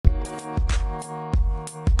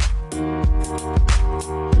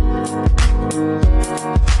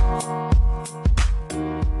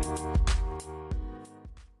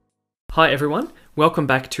Hi everyone, welcome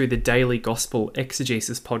back to the Daily Gospel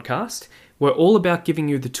Exegesis podcast. We're all about giving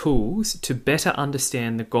you the tools to better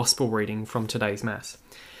understand the Gospel reading from today's Mass.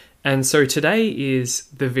 And so today is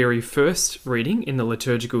the very first reading in the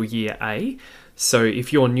liturgical year A. So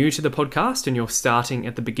if you're new to the podcast and you're starting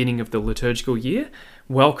at the beginning of the liturgical year,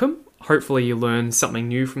 welcome. Hopefully you learn something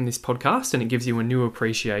new from this podcast and it gives you a new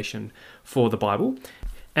appreciation for the Bible.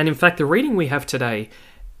 And in fact, the reading we have today,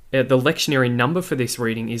 the lectionary number for this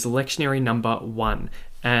reading is lectionary number 1,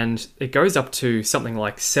 and it goes up to something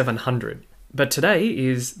like 700. But today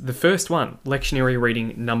is the first one, lectionary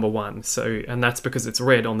reading number 1. And that's because it's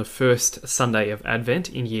read on the first Sunday of Advent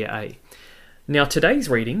in year A. Now today's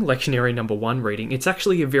reading, lectionary number 1 reading, it's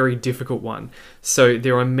actually a very difficult one. So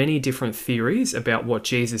there are many different theories about what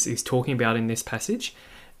Jesus is talking about in this passage.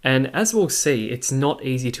 And as we'll see, it's not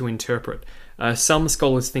easy to interpret. Some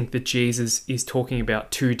scholars think that Jesus is talking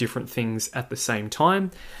about two different things at the same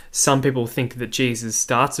time. Some people think that Jesus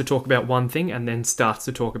starts to talk about one thing and then starts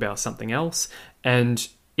to talk about something else. And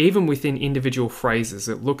even within individual phrases,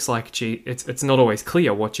 it looks like it's not always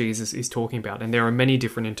clear what Jesus is talking about. And there are many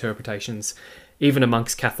different interpretations, even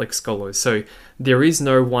amongst Catholic scholars. So there is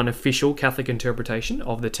no one official Catholic interpretation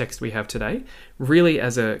of the text we have today. Really,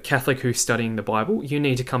 as a Catholic who's studying the Bible, you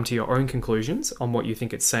need to come to your own conclusions on what you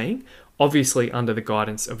think it's saying, obviously under the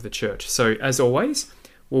guidance of the Church. So as always,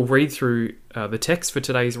 we'll read through the text for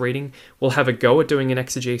today's reading. We'll have a go at doing an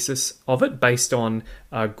exegesis of it based on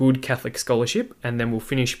good Catholic scholarship, and then we'll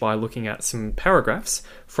finish by looking at some paragraphs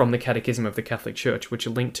from the Catechism of the Catholic Church, which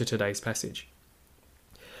are linked to today's passage.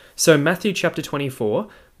 So Matthew chapter 24,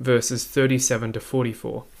 verses 37 to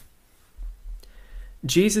 44.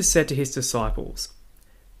 Jesus said to his disciples,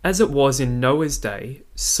 "As it was in Noah's day,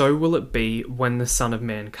 so will it be when the Son of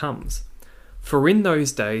Man comes. For in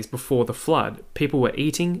those days before the flood, people were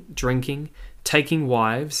eating, drinking, taking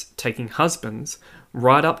wives, taking husbands,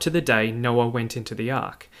 right up to the day Noah went into the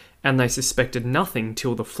ark, and they suspected nothing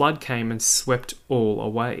till the flood came and swept all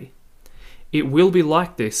away. It will be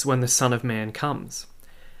like this when the Son of Man comes.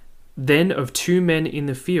 Then of 2 men in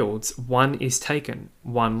the fields, one is taken,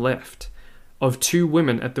 one left. Of 2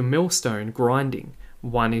 women at the millstone grinding,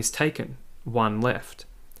 one is taken, one left.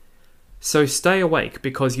 So stay awake,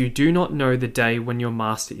 because you do not know the day when your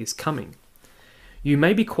master is coming. You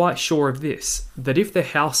may be quite sure of this, that if the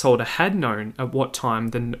householder had known at what time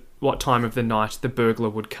of the night the burglar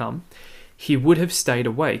would come, he would have stayed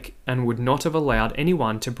awake and would not have allowed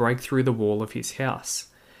anyone to break through the wall of his house.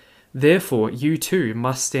 Therefore you too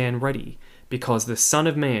must stand ready, because the Son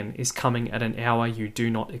of Man is coming at an hour you do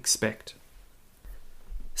not expect."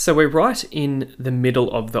 So we're right in the middle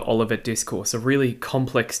of the Olivet Discourse, a really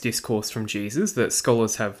complex discourse from Jesus that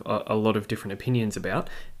scholars have a lot of different opinions about.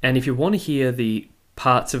 And if you want to hear the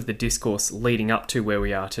parts of the discourse leading up to where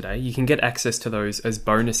we are today, you can get access to those as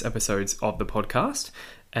bonus episodes of the podcast.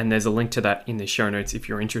 And there's a link to that in the show notes if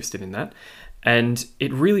you're interested in that. And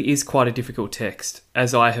it really is quite a difficult text.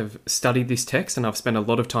 As I have studied this text and I've spent a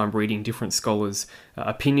lot of time reading different scholars'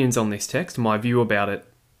 opinions on this text, my view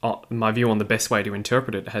on the best way to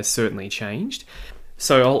interpret it has certainly changed.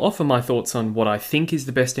 So I'll offer my thoughts on what I think is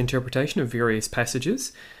the best interpretation of various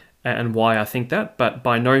passages and why I think that, but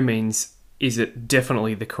by no means is it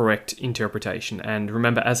definitely the correct interpretation. And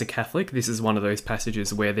remember, as a Catholic, this is one of those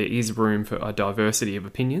passages where there is room for a diversity of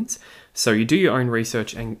opinions. So you do your own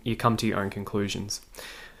research and you come to your own conclusions.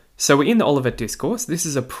 So we're in the Olivet Discourse. This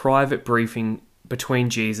is a private briefing between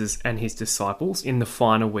Jesus and his disciples in the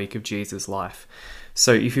final week of Jesus' life.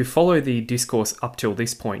 So if you follow the discourse up till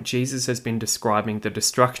this point, Jesus has been describing the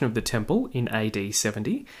destruction of the temple in AD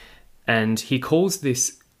 70, and he calls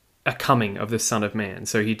this a coming of the Son of Man.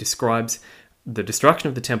 So he describes the destruction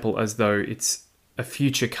of the temple as though it's a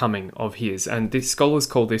future coming of his. And the scholars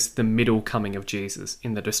call this the middle coming of Jesus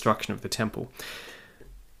in the destruction of the temple.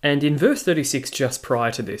 And in verse 36, just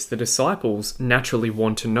prior to this, the disciples naturally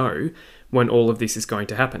want to know when all of this is going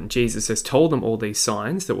to happen. Jesus has told them all these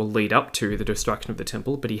signs that will lead up to the destruction of the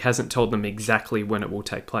temple, but he hasn't told them exactly when it will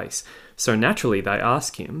take place. So naturally they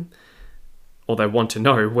ask him, or they want to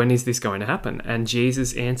know, when is this going to happen? And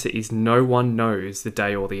Jesus' answer is, no one knows the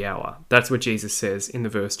day or the hour. That's what Jesus says in the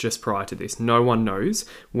verse just prior to this. No one knows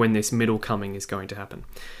when this middle coming is going to happen.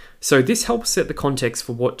 So this helps set the context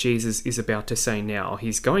for what Jesus is about to say now.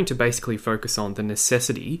 He's going to basically focus on the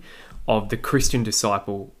necessity of the Christian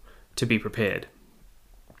disciple to be prepared.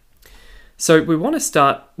 So we want to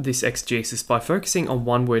start this exegesis by focusing on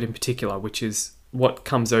one word in particular, which is what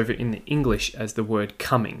comes over in the English as the word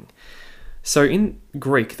coming. So in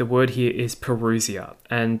Greek, the word here is parousia,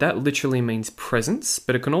 and that literally means presence,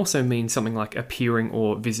 but it can also mean something like appearing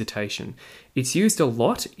or visitation. It's used a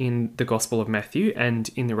lot in the Gospel of Matthew and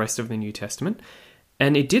in the rest of the New Testament,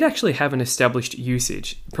 and it did actually have an established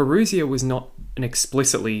usage. Parousia was not an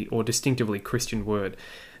explicitly or distinctively Christian word.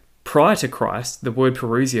 Prior to Christ, the word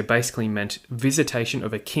parousia basically meant visitation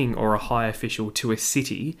of a king or a high official to a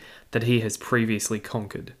city that he has previously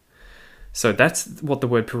conquered. So that's what the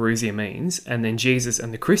word parousia means, and then Jesus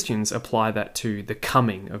and the Christians apply that to the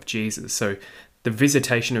coming of Jesus. So the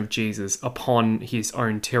visitation of Jesus upon his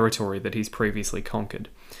own territory that he's previously conquered.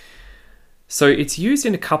 So it's used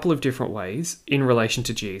in a couple of different ways in relation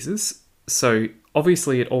to Jesus. So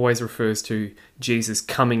obviously it always refers to Jesus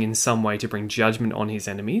coming in some way to bring judgment on his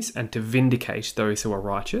enemies and to vindicate those who are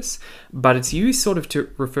righteous, but it's used sort of to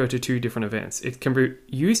refer to two different events. It can be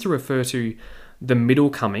used to refer to the middle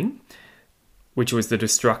coming, which was the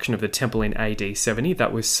destruction of the temple in AD 70.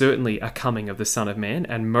 That was certainly a coming of the Son of Man,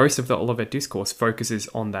 and most of the Olivet Discourse focuses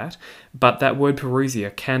on that. But that word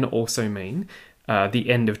parousia can also mean the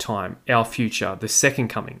end of time, our future, the second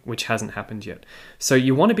coming, which hasn't happened yet. So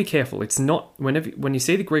you want to be careful. It's not, when you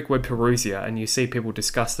see the Greek word parousia and you see people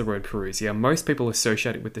discuss the word parousia, most people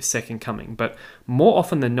associate it with the second coming. But more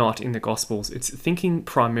often than not in the Gospels, it's thinking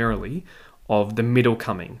primarily of the middle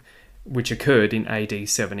coming, which occurred in AD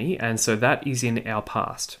 70, and so that is in our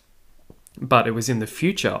past. But it was in the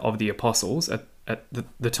future of the apostles at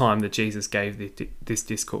the time that Jesus gave this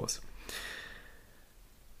discourse.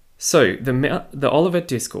 So the Olivet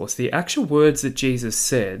Discourse, the actual words that Jesus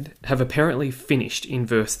said have apparently finished in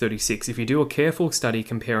verse 36. If you do a careful study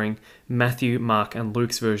comparing Matthew, Mark, and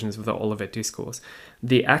Luke's versions of the Olivet Discourse,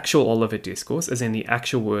 the actual Olivet Discourse, as in the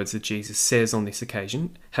actual words that Jesus says on this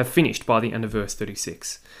occasion, have finished by the end of verse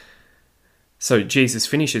 36. So Jesus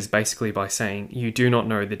finishes basically by saying, "You do not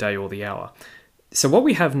know the day or the hour." So what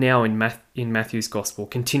we have now in Matthew's Gospel,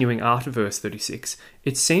 continuing after verse 36,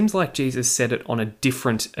 it seems like Jesus said it on a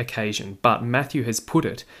different occasion, but Matthew has put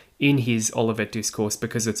it in his Olivet Discourse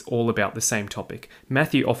because it's all about the same topic.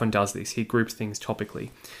 Matthew often does this. He groups things topically.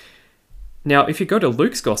 Now, if you go to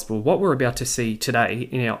Luke's Gospel, what we're about to see today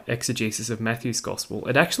in our exegesis of Matthew's Gospel,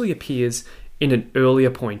 it actually appears in an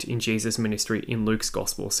earlier point in Jesus' ministry in Luke's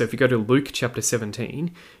Gospel. So if you go to Luke chapter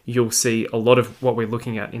 17, you'll see a lot of what we're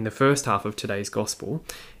looking at in the first half of today's Gospel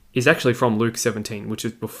is actually from Luke 17, which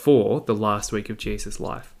is before the last week of Jesus'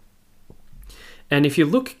 life. And if you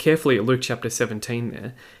look carefully at Luke chapter 17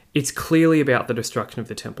 there, it's clearly about the destruction of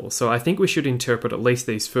the temple. So I think we should interpret at least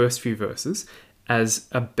these first few verses as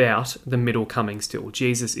about the middle coming still.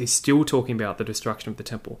 Jesus is still talking about the destruction of the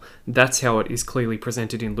temple. That's how it is clearly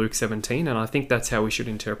presented in Luke 17, and I think that's how we should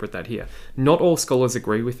interpret that here. Not all scholars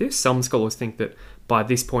agree with this. Some scholars think that by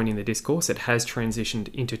this point in the discourse, it has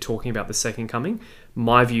transitioned into talking about the second coming.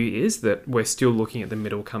 My view is that we're still looking at the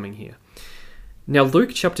middle coming here. Now, Luke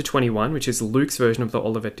chapter 21, which is Luke's version of the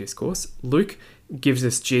Olivet Discourse, Luke gives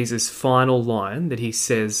us Jesus' final line that he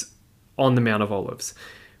says on the Mount of Olives,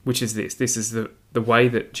 which is this. This is the way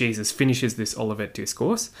that Jesus finishes this Olivet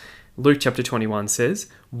Discourse. Luke chapter 21 says,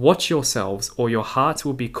 "Watch yourselves, or your hearts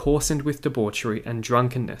will be coarsened with debauchery and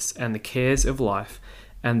drunkenness and the cares of life,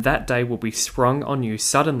 and that day will be sprung on you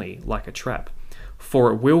suddenly like a trap.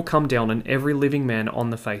 For it will come down on every living man on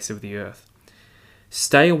the face of the earth.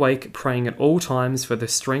 Stay awake, praying at all times for the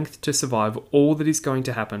strength to survive all that is going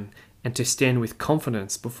to happen and to stand with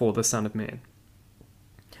confidence before the Son of Man."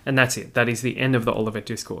 And that's it. That is the end of the Olivet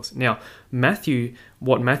Discourse. Now,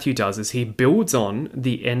 what Matthew does is he builds on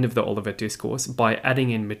the end of the Olivet Discourse by adding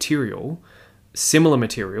in similar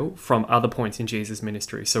material from other points in Jesus'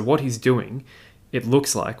 ministry. So what he's doing, it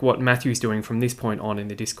looks like, what Matthew's doing from this point on in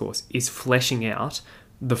the discourse is fleshing out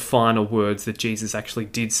the final words that Jesus actually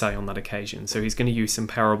did say on that occasion. So he's going to use some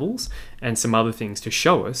parables and some other things to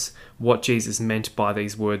show us what Jesus meant by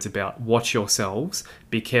these words about watch yourselves,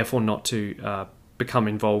 be careful not to become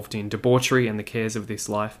involved in debauchery and the cares of this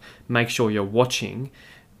life. Make sure you're watching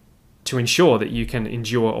to ensure that you can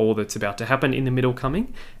endure all that's about to happen in the middle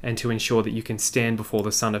coming and to ensure that you can stand before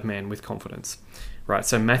the Son of Man with confidence. Right,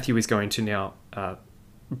 so Matthew is going to now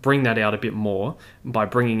bring that out a bit more by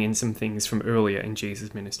bringing in some things from earlier in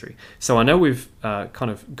Jesus' ministry. So I know we've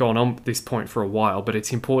kind of gone on this point for a while, but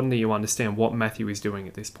it's important that you understand what Matthew is doing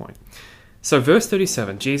at this point. So verse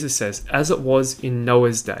 37, Jesus says, "As it was in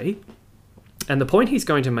Noah's day," and the point he's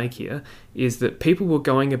going to make here is that people were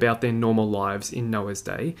going about their normal lives in Noah's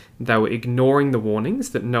day. They were ignoring the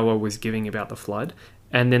warnings that Noah was giving about the flood,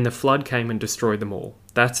 and then the flood came and destroyed them all.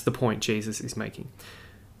 That's the point Jesus is making.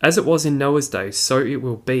 "As it was in Noah's day, so it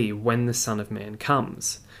will be when the Son of Man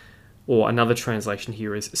comes." Or another translation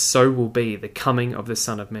here is, so will be the coming of the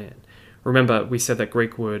Son of Man. Remember, we said that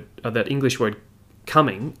that English word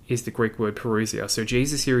coming is the Greek word parousia. So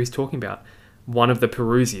Jesus here is talking about one of the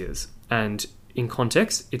parousias, and in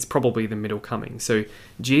context, it's probably the middle coming. So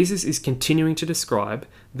Jesus is continuing to describe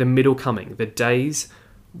the middle coming, the days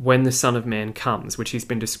when the Son of Man comes, which he's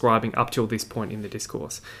been describing up till this point in the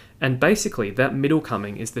discourse. And basically, that middle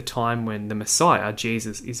coming is the time when the Messiah,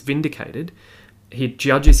 Jesus, is vindicated. He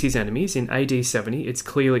judges his enemies. In AD 70, it's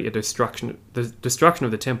clearly a destruction. The destruction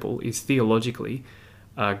of the temple is theologically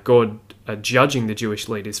God judging the Jewish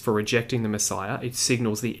leaders for rejecting the Messiah. It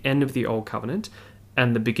signals the end of the Old Covenant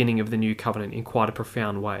and the beginning of the New Covenant in quite a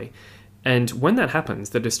profound way. And when that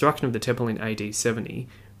happens, the destruction of the temple in AD 70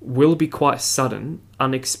 will be quite sudden,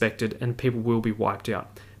 unexpected, and people will be wiped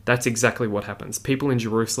out. That's exactly what happens. People in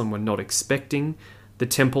Jerusalem were not expecting the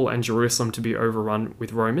temple and Jerusalem to be overrun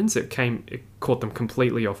with Romans. It caught them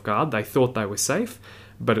completely off guard. They thought they were safe,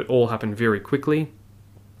 but it all happened very quickly,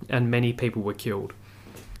 and many people were killed.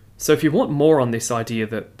 So if you want more on this idea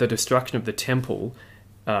that the destruction of the temple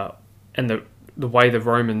and the way the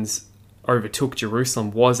Romans overtook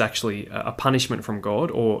Jerusalem was actually a punishment from God,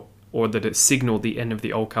 or that it signaled the end of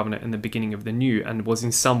the Old Covenant and the beginning of the New, and was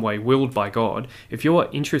in some way willed by God, if you're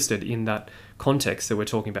interested in that context that we're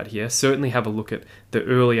talking about here, certainly have a look at the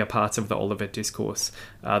earlier parts of the Olivet Discourse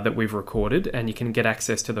that we've recorded, and you can get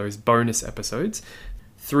access to those bonus episodes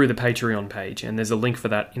through the Patreon page, and there's a link for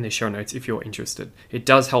that in the show notes if you're interested. It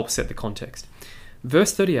does help set the context.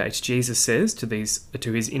 Verse 38, Jesus says to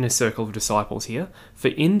his inner circle of disciples here, "For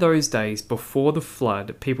in those days before the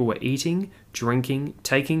flood, people were eating, drinking,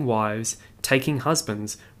 taking wives, taking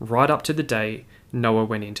husbands, right up to the day Noah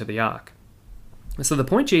went into the ark." So the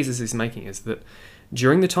point Jesus is making is that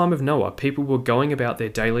during the time of Noah, people were going about their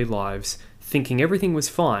daily lives thinking everything was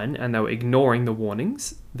fine, and they were ignoring the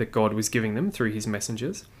warnings that God was giving them through his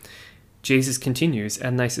messengers. Jesus continues,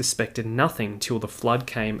 "And they suspected nothing till the flood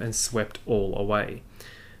came and swept all away."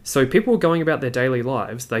 So people were going about their daily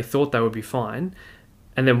lives, they thought they would be fine,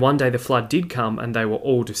 and then one day the flood did come and they were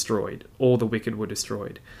all destroyed. All the wicked were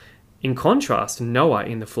destroyed. In contrast, Noah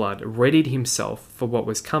in the flood readied himself for what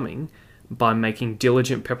was coming by making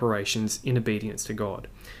diligent preparations in obedience to God.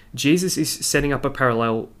 Jesus is setting up a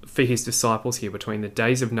parallel for his disciples here between the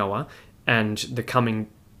days of Noah and the coming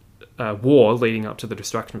war leading up to the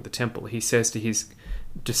destruction of the temple. He says to his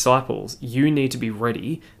disciples, you need to be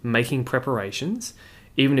ready, making preparations.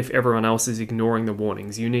 Even if everyone else is ignoring the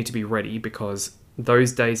warnings, you need to be ready, because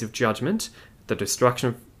those days of judgment, the destruction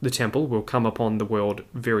of the temple, will come upon the world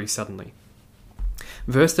very suddenly.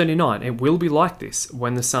 Verse 39, "It will be like this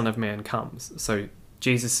when the Son of Man comes." So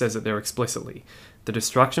Jesus says it there explicitly. The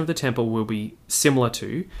destruction of the temple will be similar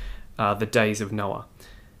to the days of Noah.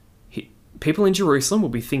 People in Jerusalem will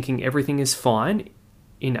be thinking everything is fine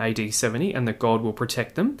in AD 70 and that God will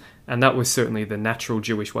protect them. And that was certainly the natural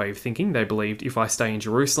Jewish way of thinking. They believed, if I stay in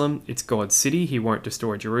Jerusalem, it's God's city, he won't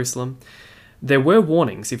destroy Jerusalem. There were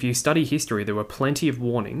warnings. If you study history, there were plenty of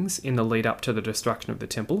warnings in the lead up to the destruction of the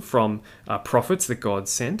temple from prophets that God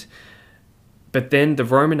sent. But then the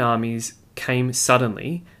Roman armies came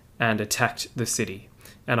suddenly and attacked the city,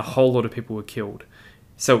 and a whole lot of people were killed.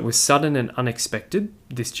 So it was sudden and unexpected,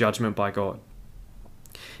 this judgment by God.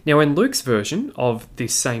 Now, in Luke's version of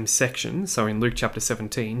this same section, so in Luke chapter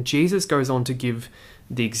 17, Jesus goes on to give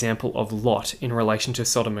the example of Lot in relation to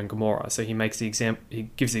Sodom and Gomorrah. So he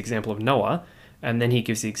gives the example of Noah, and then he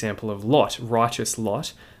gives the example of Lot, righteous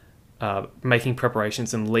Lot, making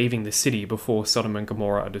preparations and leaving the city before Sodom and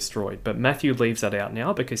Gomorrah are destroyed. But Matthew leaves that out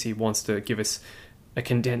now because he wants to give us a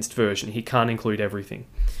condensed version. He can't include everything.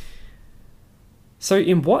 So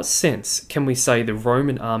in what sense can we say the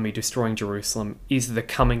Roman army destroying Jerusalem is the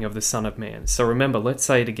coming of the Son of Man? So remember, let's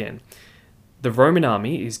say it again. The Roman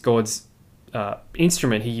army is God's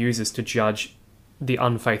instrument he uses to judge the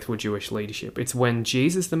unfaithful Jewish leadership. It's when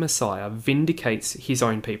Jesus the Messiah vindicates his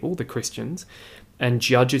own people, the Christians, and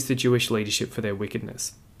judges the Jewish leadership for their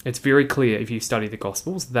wickedness. It's very clear if you study the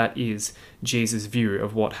Gospels, that is Jesus' view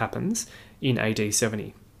of what happens in AD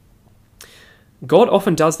 70. God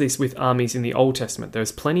often does this with armies in the Old Testament.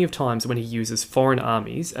 There's plenty of times when he uses foreign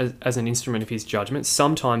armies as an instrument of his judgment,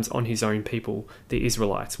 sometimes on his own people, the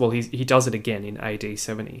Israelites. Well, he does it again in AD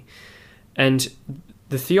 70. And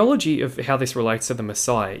the theology of how this relates to the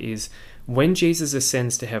Messiah is when Jesus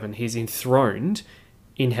ascends to heaven, he's enthroned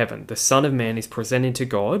in heaven. The Son of Man is presented to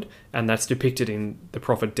God, and that's depicted in the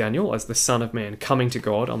prophet Daniel as the Son of Man coming to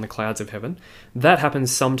God on the clouds of heaven. That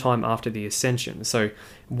happens sometime after the ascension. So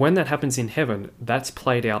when that happens in heaven, that's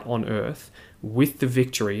played out on earth with the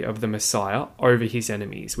victory of the Messiah over his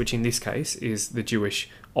enemies, which in this case is the Jewish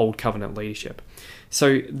Old Covenant leadership.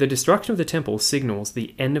 So the destruction of the temple signals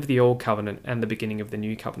the end of the Old Covenant and the beginning of the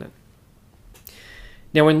New Covenant.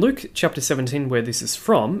 Now in Luke chapter 17, where this is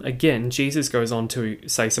from, again, Jesus goes on to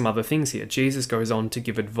say some other things here. Jesus goes on to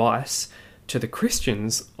give advice to the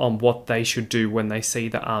Christians on what they should do when they see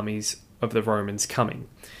the armies of the Romans coming.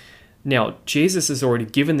 Now, Jesus has already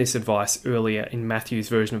given this advice earlier in Matthew's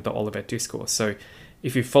version of the Olivet Discourse. So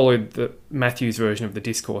if you followed the Matthew's version of the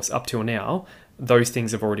discourse up till now, those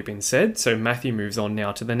things have already been said. So Matthew moves on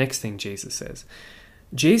now to the next thing Jesus says.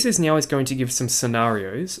 Jesus now is going to give some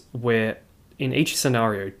scenarios where in each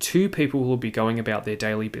scenario, two people will be going about their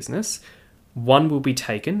daily business. One will be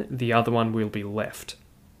taken, the other one will be left.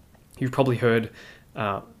 You've probably heard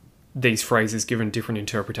these phrases given different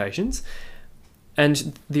interpretations.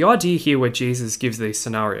 And the idea here where Jesus gives these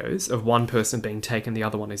scenarios of one person being taken, the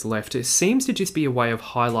other one is left, it seems to just be a way of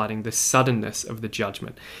highlighting the suddenness of the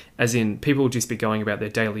judgment. As in, people will just be going about their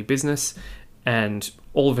daily business and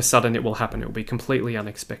all of a sudden it will happen. It will be completely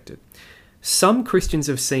unexpected. Some Christians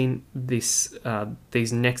have seen these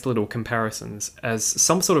next little comparisons as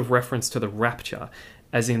some sort of reference to the rapture,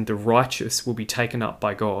 as in the righteous will be taken up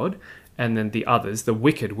by God and then the others, the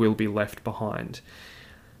wicked, will be left behind.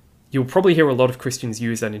 You'll probably hear a lot of Christians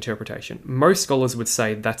use that interpretation. Most scholars would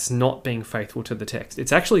say that's not being faithful to the text.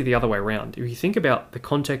 It's actually the other way around. If you think about the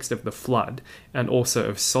context of the flood and also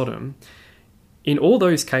of Sodom, in all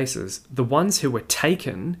those cases, the ones who were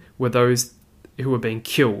taken were those who were being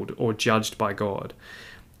killed or judged by God,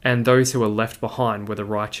 and those who were left behind were the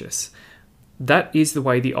righteous. That is the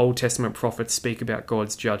way the Old Testament prophets speak about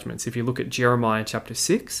God's judgments. If you look at Jeremiah chapter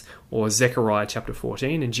 6 or Zechariah chapter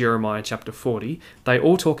 14 and Jeremiah chapter 40, they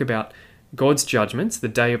all talk about God's judgments, the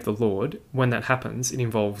day of the Lord. When that happens, it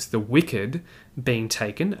involves the wicked being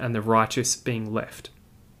taken and the righteous being left.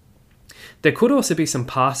 There could also be some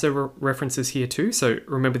Passover references here too. So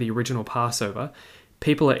remember the original Passover.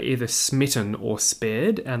 People are either smitten or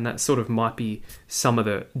spared, and that sort of might be some of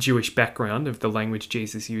the Jewish background of the language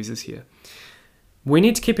Jesus uses here. We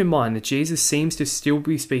need to keep in mind that Jesus seems to still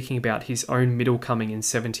be speaking about his own middle coming in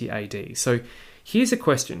 70 AD. So here's a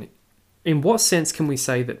question. In what sense can we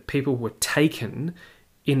say that people were taken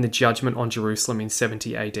in the judgment on Jerusalem in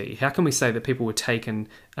 70 AD? How can we say that people were taken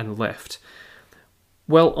and left?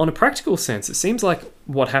 Well, on a practical sense, it seems like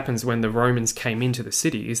what happens when the Romans came into the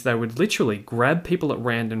city is they would literally grab people at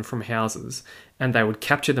random from houses and they would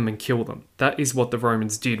capture them and kill them. That is what the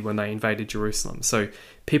Romans did when they invaded Jerusalem. So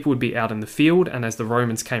people would be out in the field, and as the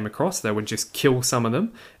Romans came across, they would just kill some of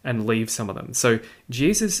them and leave some of them. So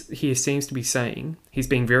Jesus here seems to be saying, he's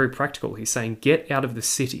being very practical. He's saying, get out of the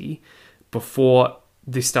city before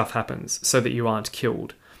this stuff happens so that you aren't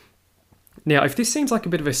killed. Now, if this seems like a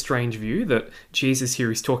bit of a strange view, that Jesus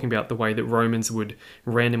here is talking about the way that Romans would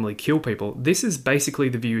randomly kill people, this is basically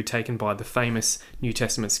the view taken by the famous New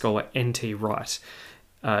Testament scholar N.T. Wright.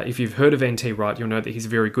 If you've heard of N.T. Wright, you'll know that he's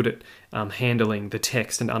very good at handling the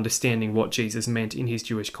text and understanding what Jesus meant in his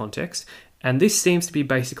Jewish context. And this seems to be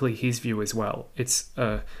basically his view as well. It's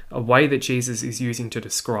a way that Jesus is using to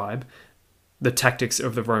describe the tactics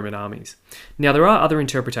of the Roman armies. Now, there are other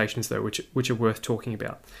interpretations, though, which are worth talking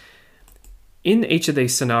about. In each of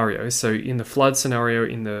these scenarios, so in the flood scenario,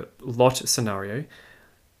 in the Lot scenario,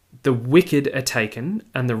 the wicked are taken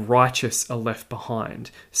and the righteous are left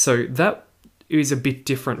behind. So that is a bit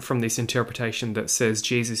different from this interpretation that says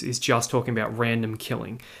Jesus is just talking about random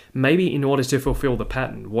killing. Maybe in order to fulfill the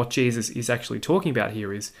pattern, what Jesus is actually talking about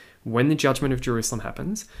here is when the judgment of Jerusalem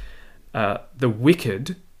happens, the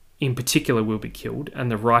wicked in particular will be killed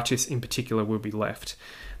and the righteous in particular will be left.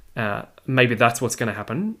 Maybe that's what's going to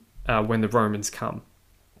happen when the Romans come.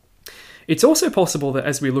 It's also possible that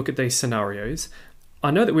as we look at these scenarios,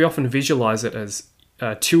 I know that we often visualize it as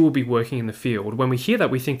two will be working in the field. When we hear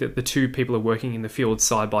that, we think that the two people are working in the field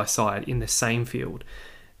side by side in the same field.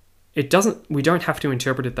 We don't have to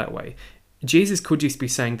interpret it that way. Jesus could just be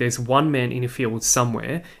saying there's one man in a field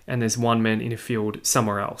somewhere and there's one man in a field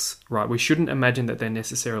somewhere else, right? We shouldn't imagine that they're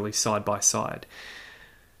necessarily side by side.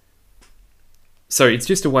 So it's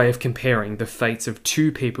just a way of comparing the fates of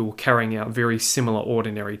two people carrying out very similar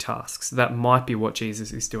ordinary tasks. That might be what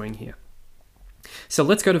Jesus is doing here. So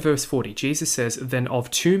let's go to verse 40. Jesus says, "Then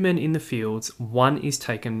of two men in the fields, one is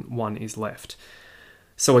taken, one is left."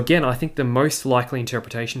 So again, I think the most likely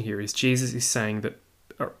interpretation here is Jesus is saying that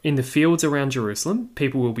in the fields around Jerusalem,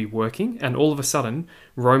 people will be working, and all of a sudden,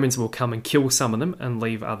 Romans will come and kill some of them and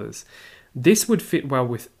leave others. This would fit well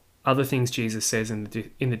with other things Jesus says in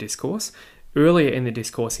the discourse. Earlier in the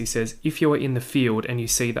discourse, he says, if you are in the field and you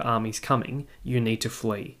see the armies coming, you need to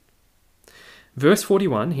flee. Verse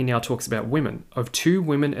 41, he now talks about women. Of 2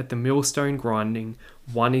 women at the millstone grinding,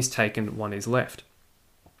 one is taken, one is left.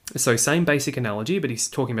 So same basic analogy, but he's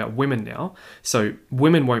talking about women now. So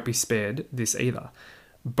women won't be spared this either.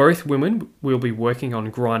 Both women will be working on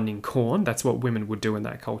grinding corn. That's what women would do in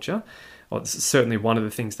that culture. Well, certainly one of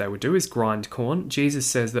the things they would do is grind corn. Jesus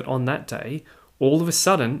says that on that day, all of a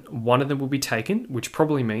sudden, one of them will be taken, which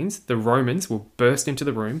probably means the Romans will burst into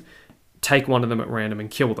the room, take one of them at random and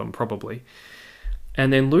kill them, probably.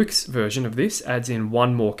 And then Luke's version of this adds in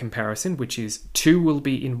one more comparison, which is 2 will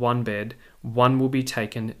be in one bed, one will be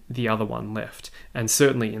taken, the other one left. And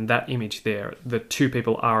certainly in that image there, the 2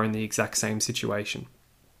 people are in the exact same situation.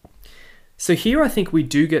 So here I think we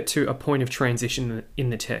do get to a point of transition in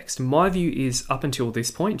the text. My view is up until this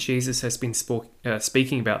point, Jesus has been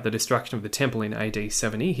speaking about the destruction of the temple in AD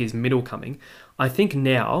 70, his middle coming. I think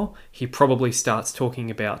now he probably starts talking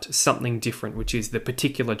about something different, which is the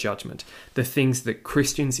particular judgment, the things that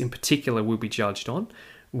Christians in particular will be judged on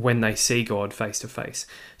when they see God face to face.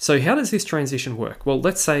 So how does this transition work? Well,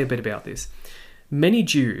 let's say a bit about this. Many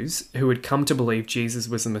Jews who had come to believe Jesus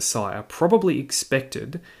was the Messiah probably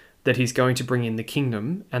expected that he's going to bring in the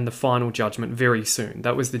kingdom and the final judgment very soon.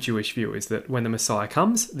 That was the Jewish view, is that when the Messiah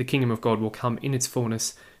comes, the kingdom of God will come in its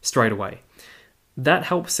fullness straight away. That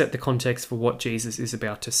helps set the context for what Jesus is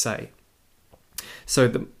about to say. So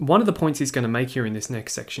one of the points he's going to make here in this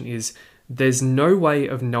next section is there's no way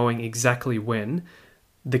of knowing exactly when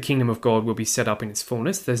the kingdom of God will be set up in its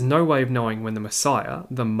fullness. There's no way of knowing when the Messiah,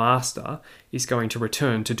 the Master, is going to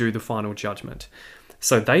return to do the final judgment.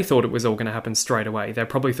 So they thought it was all going to happen straight away. They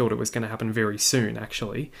probably thought it was going to happen very soon,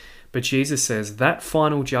 actually. But Jesus says that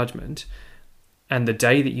final judgment and the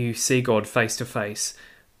day that you see God face to face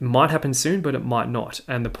might happen soon, but it might not.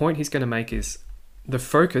 And the point he's going to make is the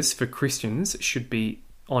focus for Christians should be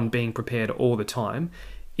on being prepared all the time,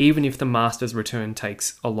 even if the Master's return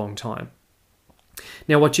takes a long time.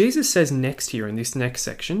 Now, what Jesus says next here in this next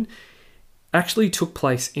section actually took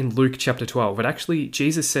place in Luke chapter 12. But actually,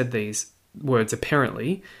 Jesus said these words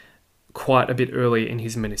apparently quite a bit earlier in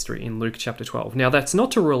his ministry in Luke chapter 12. Now, that's not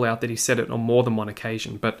to rule out that he said it on more than one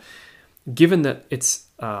occasion, but given that it's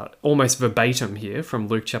almost verbatim here from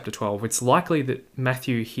Luke chapter 12, it's likely that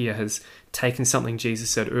Matthew here has taken something Jesus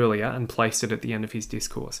said earlier and placed it at the end of his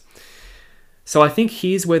discourse. So I think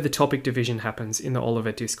here's where the topic division happens in the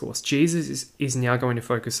Olivet Discourse. Jesus is now going to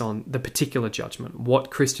focus on the particular judgment,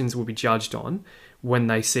 what Christians will be judged on when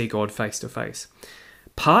they see God face to face.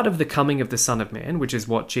 Part of the coming of the Son of Man, which is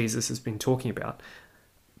what Jesus has been talking about,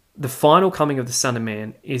 the final coming of the Son of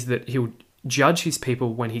Man is that he'll judge his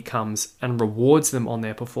people when he comes and rewards them on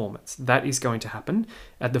their performance. That is going to happen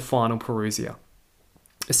at the final parousia.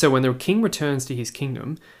 So when the king returns to his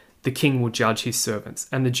kingdom, the king will judge his servants.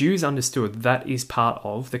 And the Jews understood that is part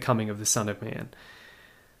of the coming of the Son of Man.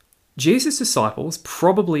 Jesus' disciples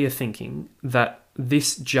probably are thinking that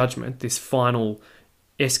this judgment, this final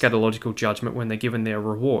eschatological judgment when they're given their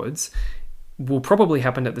rewards, will probably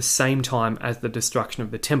happen at the same time as the destruction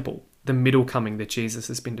of the temple, the middle coming that Jesus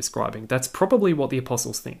has been describing. That's probably what the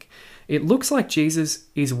apostles think. It looks like Jesus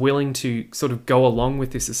is willing to sort of go along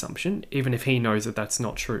with this assumption, even if he knows that that's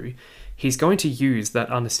not true. He's going to use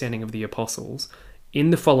that understanding of the apostles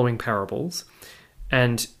in the following parables,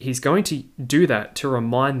 and he's going to do that to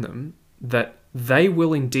remind them that they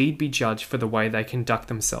will indeed be judged for the way they conduct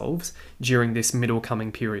themselves during this middle coming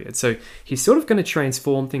period. So he's sort of going to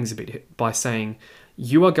transform things a bit by saying,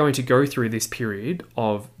 you are going to go through this period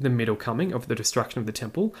of the middle coming, of the destruction of the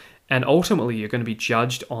temple, and ultimately you're going to be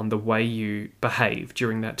judged on the way you behave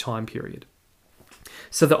during that time period.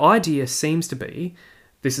 So the idea seems to be,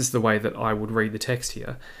 this is the way that I would read the text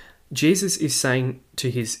here, Jesus is saying to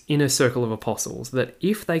his inner circle of apostles that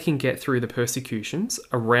if they can get through the persecutions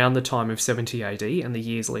around the time of 70 AD and the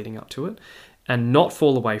years leading up to it, and not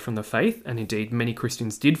fall away from the faith, and indeed many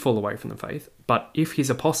Christians did fall away from the faith, but if his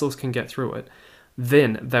apostles can get through it,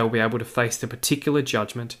 then they'll be able to face the particular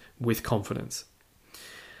judgment with confidence.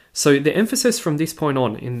 So the emphasis from this point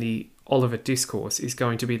on in the Olivet Discourse is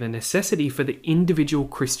going to be the necessity for the individual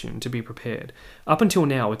Christian to be prepared. Up until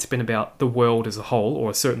now, it's been about the world as a whole,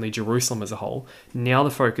 or certainly Jerusalem as a whole. Now the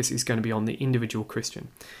focus is going to be on the individual Christian.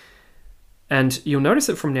 And you'll notice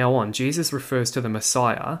that from now on, Jesus refers to the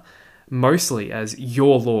Messiah mostly as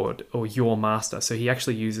your Lord or your Master. So he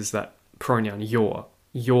actually uses that pronoun your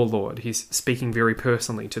Lord. He's speaking very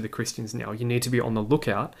personally to the Christians now. You need to be on the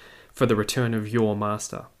lookout for the return of your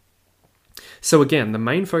Master. So again, the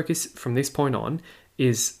main focus from this point on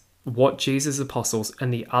is what Jesus' apostles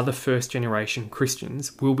and the other first generation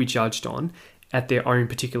Christians will be judged on at their own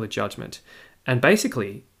particular judgment. And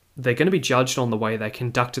basically, they're going to be judged on the way they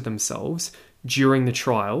conducted themselves during the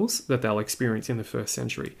trials that they'll experience in the first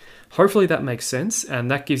century. Hopefully that makes sense,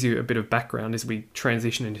 and that gives you a bit of background as we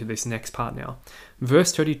transition into this next part now.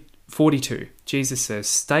 Verse 42, Jesus says,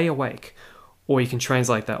 "Stay awake," or you can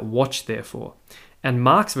translate that, "Watch therefore." And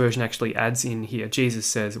Mark's version actually adds in here, Jesus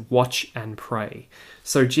says, "Watch and pray."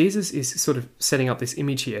 So Jesus is sort of setting up this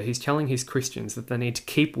image here. He's telling his Christians that they need to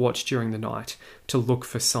keep watch during the night to look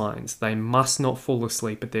for signs. They must not fall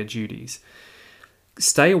asleep at their duties.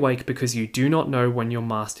 Stay awake because you do not know when your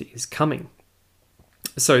master is coming.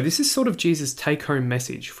 So this is sort of Jesus' take-home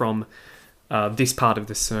message from this part of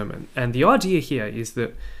the sermon. And the idea here is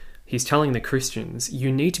that he's telling the Christians,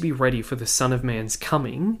 you need to be ready for the Son of Man's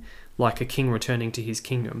coming, like a king returning to his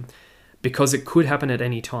kingdom, because it could happen at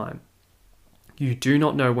any time. You do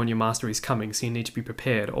not know when your master is coming, so you need to be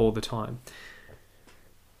prepared all the time.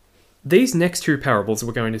 These next two parables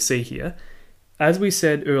we're going to see here, as we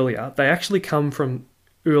said earlier, they actually come from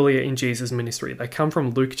earlier in Jesus' ministry. They come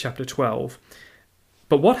from Luke chapter 12.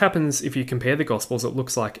 But what happens if you compare the Gospels, it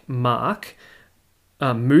looks like Mark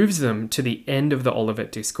moves them to the end of the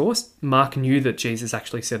Olivet Discourse. Mark knew that Jesus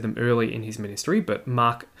actually said them early in his ministry, but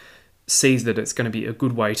Mark sees that it's going to be a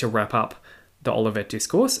good way to wrap up the Olivet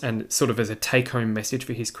Discourse, and sort of as a take-home message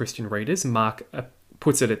for his Christian readers, Mark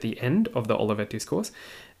puts it at the end of the Olivet Discourse.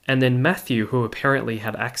 And then Matthew, who apparently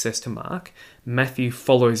had access to Mark, Matthew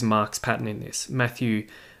follows Mark's pattern in this. Matthew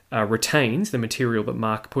retains the material that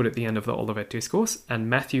Mark put at the end of the Olivet Discourse, and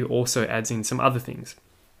Matthew also adds in some other things.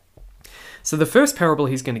 So the first parable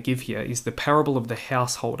he's going to give here is the parable of the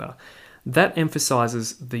householder. That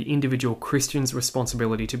emphasizes the individual Christian's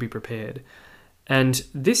responsibility to be prepared. And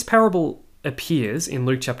this parable appears in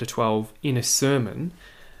Luke chapter 12 in a sermon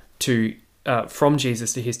from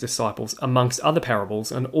Jesus to his disciples, amongst other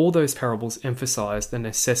parables, and all those parables emphasize the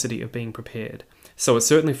necessity of being prepared. So it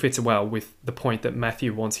certainly fits well with the point that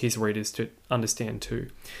Matthew wants his readers to understand too.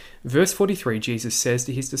 Verse 43, Jesus says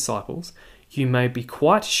to his disciples, "You may be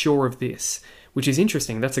quite sure of this," which is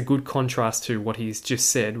interesting. That's a good contrast to what he's just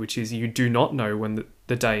said, which is you do not know when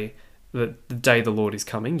the day the Lord is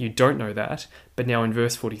coming. You don't know that. But now in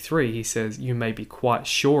verse 43, he says, "You may be quite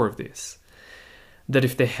sure of this, that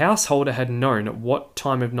if the householder had known at what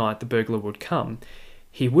time of night the burglar would come,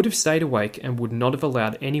 he would have stayed awake and would not have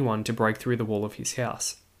allowed anyone to break through the wall of his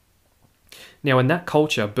house." Now, in that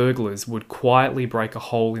culture, burglars would quietly break a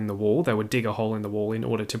hole in the wall. They would dig a hole in the wall in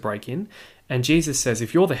order to break in. And Jesus says,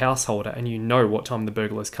 if you're the householder and you know what time the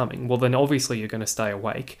burglar is coming, well, then obviously you're going to stay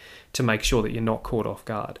awake to make sure that you're not caught off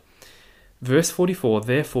guard. Verse 44,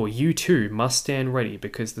 "Therefore you too must stand ready,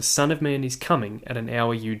 because the Son of Man is coming at an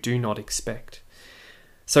hour you do not expect."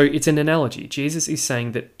 So it's an analogy. Jesus is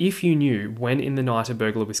saying that if you knew when in the night a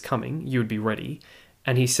burglar was coming, you would be ready.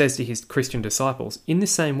 And he says to his Christian disciples, in the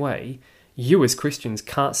same way, you as Christians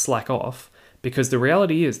can't slack off, because the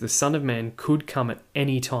reality is the Son of Man could come at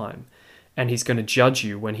any time, and he's going to judge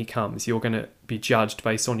you when he comes. You're going to be judged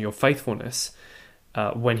based on your faithfulness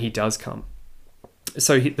when he does come.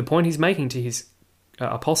 So the point he's making to his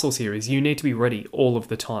apostles here is you need to be ready all of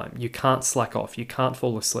the time. You can't slack off. You can't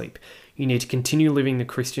fall asleep. You need to continue living the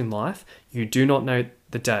Christian life. You do not know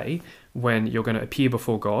the day when you're going to appear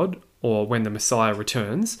before God, or when the Messiah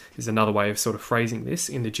returns, is another way of sort of phrasing this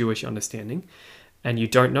in the Jewish understanding. And you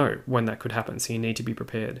don't know when that could happen, so you need to be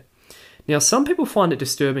prepared. Now, some people find it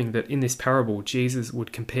disturbing that in this parable, Jesus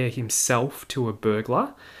would compare himself to a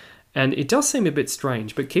burglar. And it does seem a bit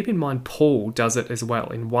strange, but keep in mind Paul does it as well.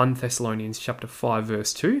 In 1 Thessalonians chapter 5,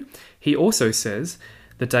 verse 2, he also says,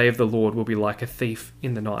 "The day of the Lord will be like a thief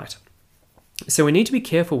in the night." So we need to be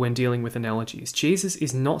careful when dealing with analogies. Jesus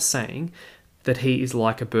is not saying that he is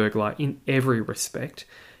like a burglar in every respect.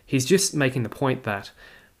 He's just making the point that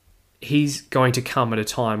he's going to come at a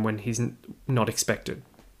time when he's not expected.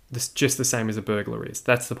 This just the same as a burglar is.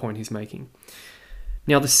 That's the point he's making.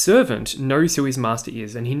 Now, the servant knows who his master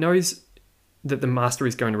is, and he knows that the master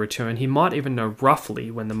is going to return. He might even know roughly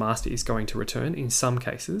when the master is going to return in some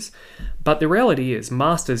cases. But the reality is,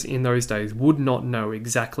 masters in those days would not know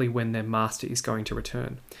exactly when their master is going to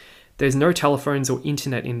return. There's no telephones or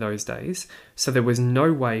internet in those days, so there was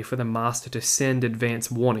no way for the master to send advance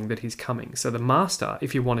warning that he's coming. So the master,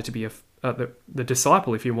 if you wanted to be the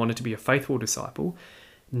disciple, if you wanted to be a faithful disciple,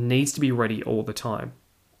 needs to be ready all the time.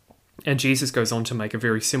 And Jesus goes on to make a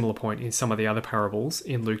very similar point in some of the other parables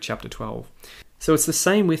in Luke chapter 12. So it's the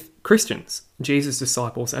same with Christians, Jesus'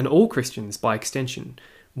 disciples, and all Christians by extension.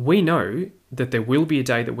 We know that there will be a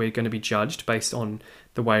day that we're going to be judged based on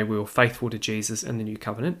the way we were faithful to Jesus and the new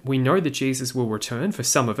covenant. We know that Jesus will return. For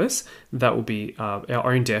some of us, that will be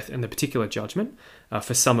our own death and the particular judgment.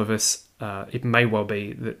 For some of us, it may well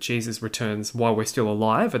be that Jesus returns while we're still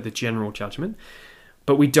alive at the general judgment.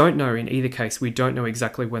 But we don't know, in either case, we don't know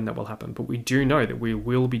exactly when that will happen. But we do know that we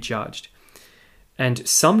will be judged. And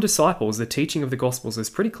some disciples, the teaching of the Gospels is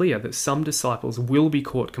pretty clear that some disciples will be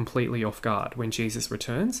caught completely off guard when Jesus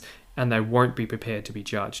returns, and they won't be prepared to be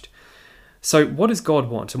judged. So what does God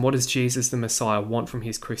want, and what does Jesus the Messiah want from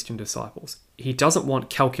his Christian disciples? He doesn't want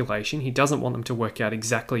calculation. He doesn't want them to work out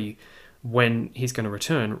exactly when he's going to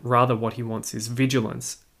return. Rather, what he wants is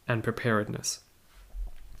vigilance and preparedness.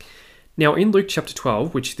 Now, in Luke chapter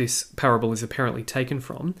 12, which this parable is apparently taken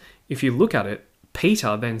from, if you look at it,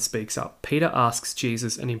 Peter then speaks up. Peter asks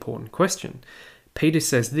Jesus an important question. Peter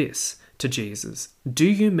says this to Jesus: "Do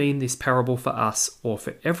you mean this parable for us or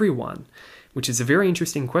for everyone?" Which is a very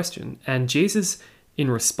interesting question. And Jesus,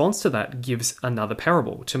 in response to that, gives another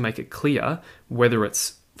parable to make it clear whether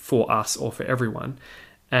it's for us or for everyone.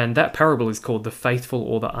 And that parable is called the faithful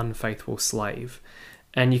or the unfaithful slave.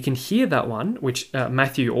 And you can hear that one, which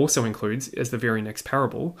Matthew also includes as the very next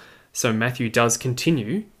parable. So Matthew does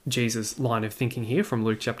continue Jesus' line of thinking here from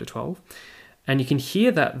Luke chapter 12. And you can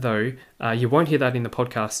hear that, though, you won't hear that in the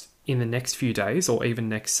podcast in the next few days or even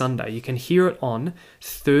next Sunday. You can hear it on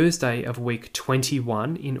Thursday of week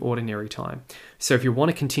 21 in ordinary time. So if you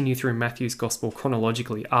want to continue through Matthew's gospel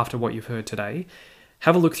chronologically after what you've heard today,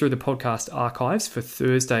 have a look through the podcast archives for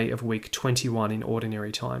Thursday of week 21 in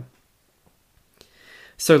ordinary time.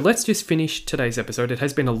 So let's just finish today's episode. It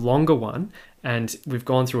has been a longer one, and we've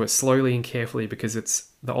gone through it slowly and carefully because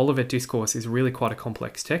the Olivet Discourse is really quite a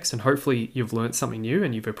complex text, and hopefully you've learned something new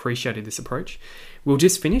and you've appreciated this approach. We'll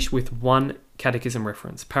just finish with one catechism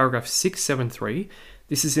reference, paragraph 673.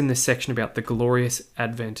 This is in the section about the glorious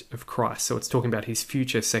advent of Christ, so it's talking about his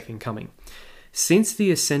future second coming. "Since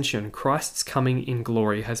the ascension, Christ's coming in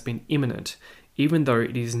glory has been imminent, even though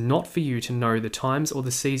it is not for you to know the times or the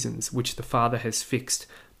seasons which the Father has fixed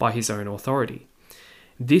by his own authority.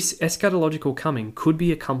 This eschatological coming could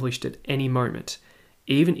be accomplished at any moment,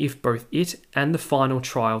 even if both it and the final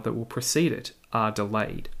trial that will precede it are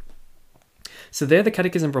delayed." So there the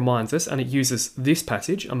Catechism reminds us, and it uses this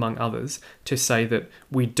passage, among others, to say that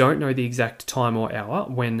we don't know the exact time or hour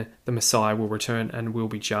when the Messiah will return and will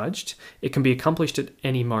be judged. It can be accomplished at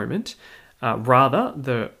any moment. Rather,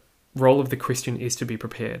 the role of the Christian is to be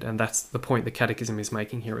prepared, and that's the point the Catechism is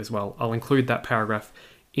making here as well. I'll include that paragraph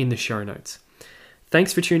in the show notes.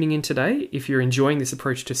 Thanks for tuning in today. If you're enjoying this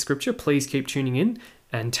approach to Scripture, please keep tuning in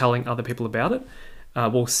and telling other people about it.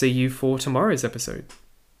 We'll see you for tomorrow's episode.